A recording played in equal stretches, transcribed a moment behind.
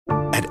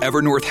At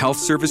Evernorth Health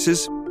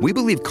Services, we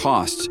believe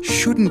costs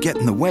shouldn't get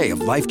in the way of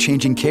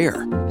life-changing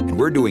care, and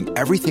we're doing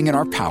everything in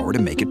our power to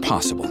make it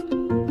possible.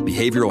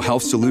 Behavioral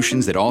health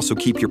solutions that also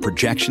keep your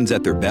projections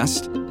at their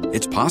best?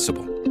 It's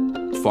possible.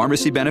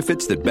 Pharmacy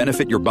benefits that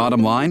benefit your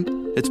bottom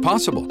line? It's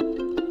possible.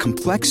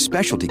 Complex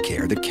specialty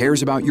care that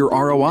cares about your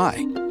ROI?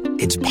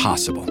 It's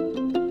possible.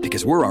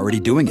 Because we're already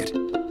doing it.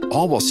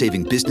 All while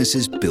saving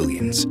businesses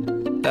billions.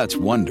 That's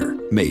Wonder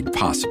made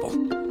possible.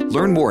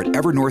 Learn more at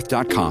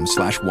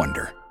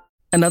evernorth.com/wonder.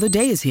 Another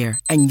day is here,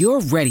 and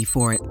you're ready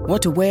for it.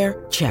 What to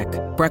wear? Check.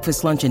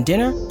 Breakfast, lunch, and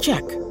dinner?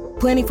 Check.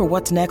 Planning for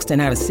what's next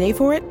and how to save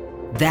for it?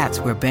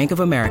 That's where Bank of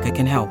America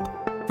can help.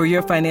 For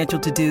your financial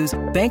to-dos,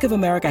 Bank of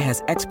America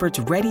has experts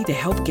ready to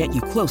help get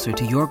you closer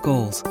to your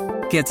goals.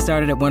 Get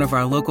started at one of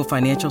our local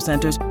financial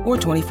centers or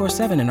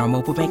 24/7 in our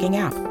mobile banking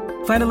app.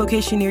 Find a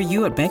location near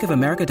you at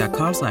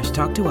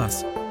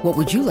bankofamerica.com/talktous. What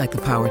would you like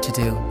the power to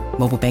do?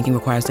 Mobile banking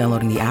requires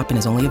downloading the app and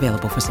is only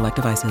available for select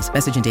devices.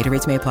 Message and data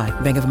rates may apply.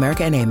 Bank of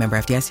America NA, member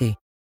FDIC.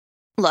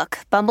 Look,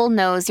 Bumble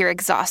knows you're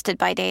exhausted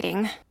by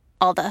dating.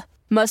 All the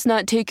must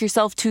not take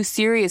yourself too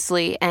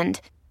seriously and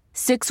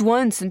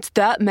 6'1" since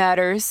that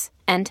matters.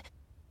 And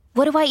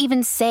what do I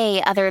even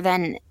say other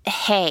than,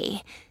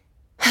 hey?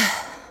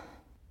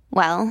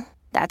 Well,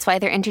 that's why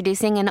they're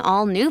introducing an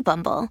all-new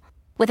Bumble.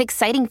 With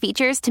exciting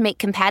features to make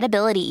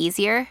compatibility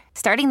easier,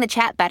 starting the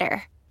chat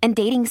better, and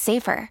dating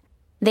safer.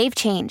 They've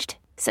changed,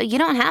 so you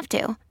don't have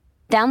to.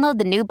 Download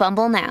the new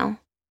Bumble now.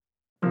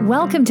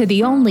 Welcome to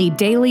the only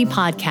daily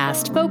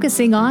podcast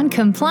focusing on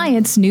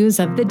compliance news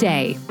of the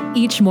day.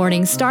 Each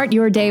morning, start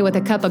your day with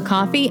a cup of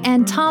coffee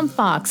and Tom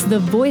Fox, the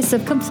voice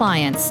of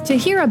compliance, to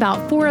hear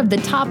about 4 of the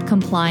top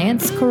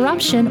compliance,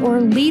 corruption, or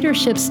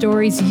leadership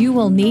stories you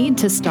will need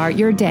to start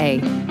your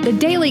day. The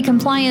Daily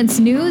Compliance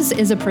News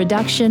is a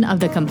production of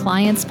the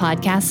Compliance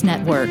Podcast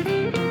Network.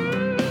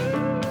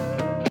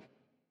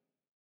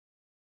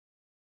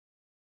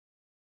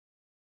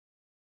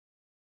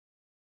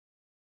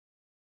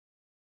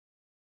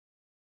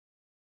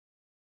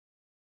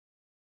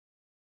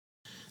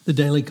 The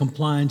Daily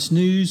Compliance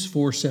News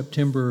for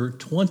September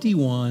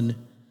 21,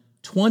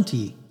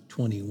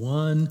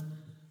 2021,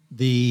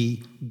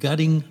 the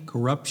Gutting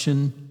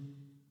Corruption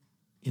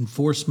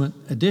Enforcement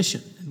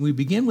Edition. And we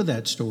begin with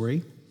that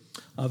story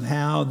of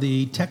how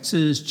the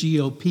Texas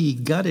GOP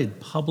gutted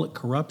public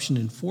corruption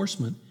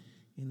enforcement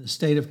in the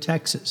state of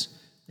Texas.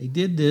 They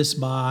did this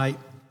by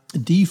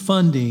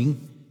defunding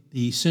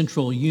the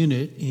central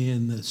unit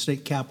in the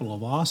state capital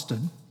of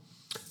Austin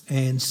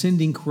and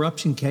sending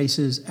corruption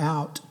cases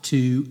out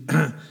to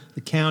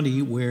the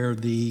county where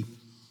the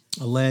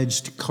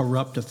alleged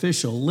corrupt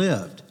official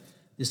lived.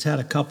 This had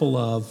a couple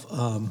of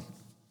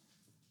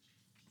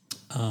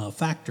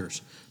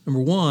factors.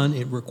 Number one,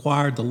 it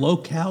required the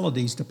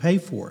localities to pay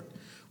for it,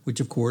 which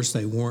of course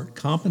they weren't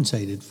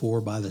compensated for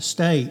by the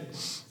state,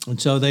 and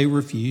so they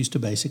refused to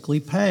basically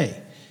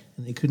pay.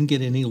 And they couldn't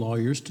get any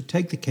lawyers to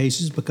take the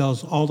cases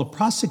because all the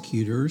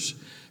prosecutors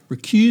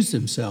recused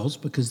themselves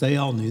because they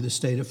all knew the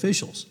state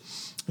officials.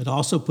 It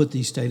also put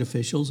these state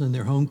officials in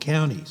their home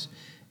counties.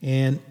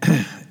 And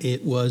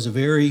it was a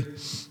very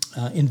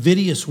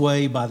invidious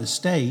way by the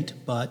state,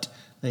 but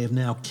they have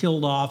now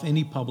killed off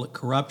any public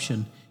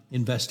corruption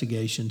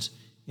investigations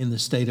in the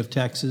state of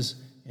Texas,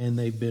 and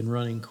they've been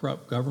running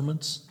corrupt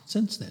governments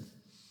since then.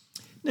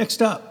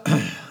 Next up,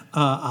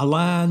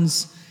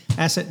 Allianz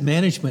Asset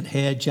Management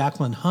head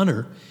Jacqueline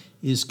Hunter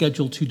is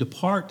scheduled to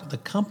depart the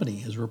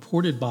company, as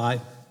reported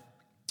by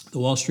the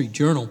Wall Street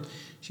Journal.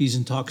 She's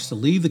in talks to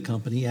leave the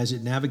company as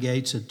it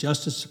navigates a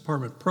Justice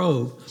Department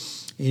probe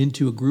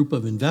into a group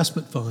of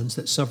investment funds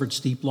that suffered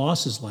steep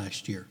losses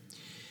last year.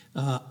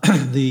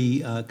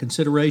 The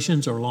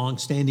considerations are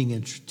long-standing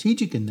and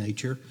strategic in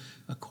nature,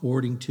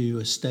 according to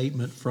a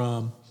statement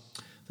from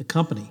the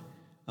company.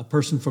 A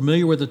person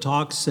familiar with the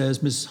talks says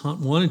Mrs.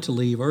 Hunt wanted to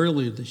leave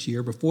earlier this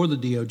year before the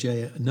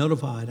DOJ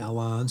notified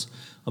Allianz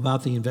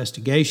about the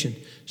investigation.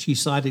 She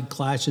cited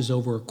clashes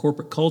over a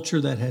corporate culture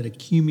that had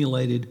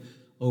accumulated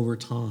over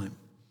time.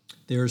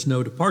 There is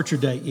no departure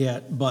date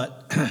yet,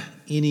 but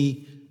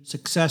any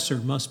successor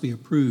must be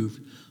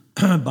approved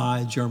by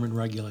a German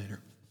regulator.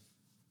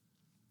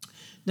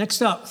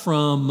 Next up,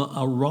 from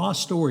a raw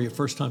story, a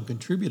first-time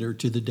contributor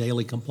to the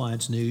Daily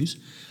Compliance News,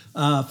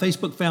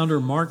 Facebook founder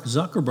Mark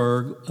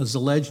Zuckerberg is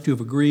alleged to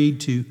have agreed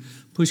to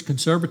push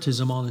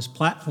conservatism on his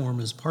platform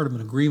as part of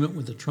an agreement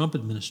with the Trump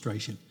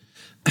administration.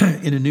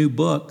 In a new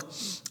book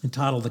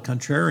entitled The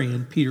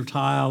Contrarian, Peter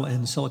Thiel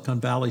and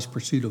Silicon Valley's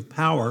Pursuit of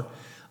Power,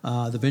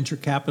 the venture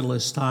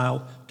capitalist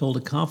Thiel told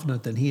a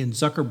confidant that he and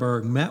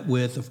Zuckerberg met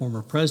with the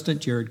former president,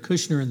 Jared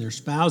Kushner, and their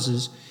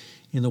spouses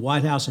in the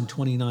White House in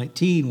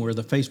 2019, where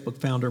the Facebook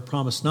founder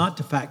promised not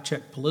to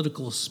fact-check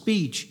political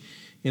speech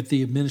if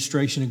the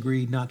administration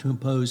agreed not to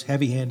impose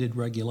heavy-handed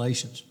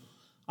regulations.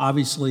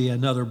 Obviously,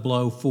 another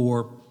blow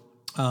for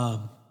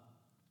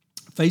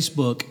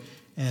Facebook,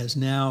 as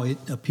now it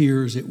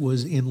appears it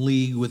was in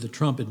league with the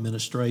Trump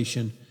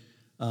administration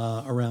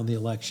around the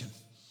election.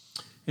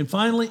 And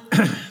finally,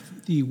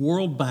 the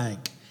World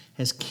Bank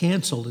has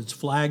canceled its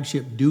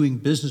flagship Doing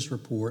Business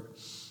report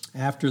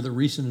after the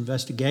recent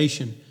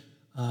investigation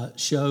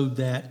showed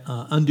that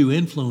undue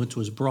influence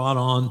was brought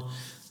on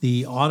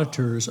the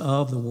auditors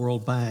of the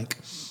World Bank.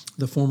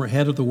 The former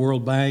head of the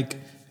World Bank,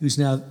 who's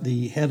now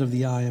the head of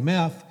the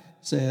IMF,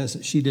 says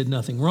she did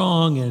nothing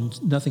wrong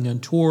and nothing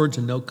untoward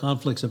and no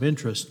conflicts of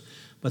interest.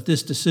 But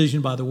this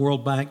decision by the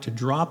World Bank to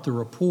drop the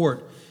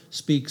report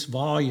speaks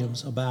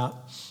volumes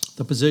about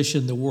the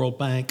position the World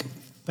Bank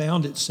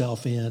found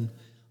itself in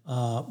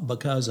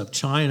because of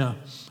China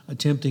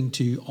attempting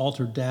to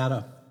alter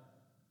data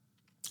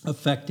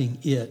affecting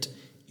it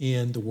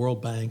in the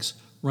World Bank's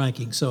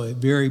ranking. So a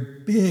very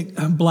big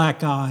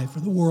black eye for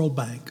the World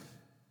Bank.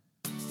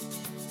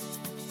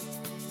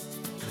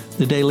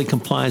 The Daily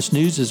Compliance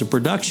News is a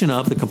production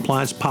of the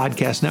Compliance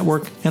Podcast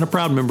Network and a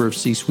proud member of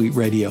C-Suite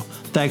Radio.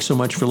 Thanks so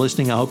much for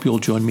listening. I hope you'll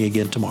join me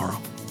again tomorrow.